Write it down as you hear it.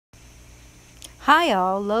Hi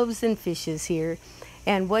all, Loaves and Fishes here,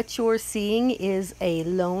 and what you're seeing is a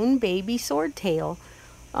lone baby swordtail.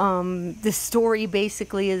 The story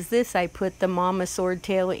basically is this: I put the mama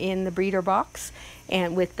swordtail in the breeder box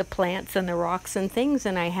and with the plants and the rocks and things,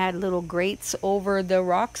 and I had little grates over the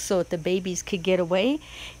rocks so that the babies could get away,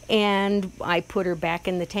 and I put her back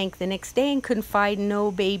in the tank the next day and couldn't find no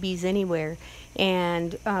babies anywhere.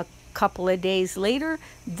 And couple of days later,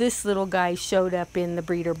 this little guy showed up in the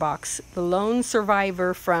breeder box, the lone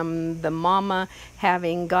survivor from the mama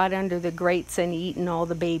having got under the grates and eaten all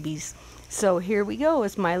the babies. So here we go,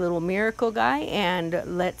 is my little miracle guy, and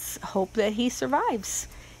let's hope that he survives.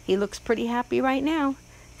 He looks pretty happy right now.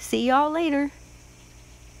 See y'all later.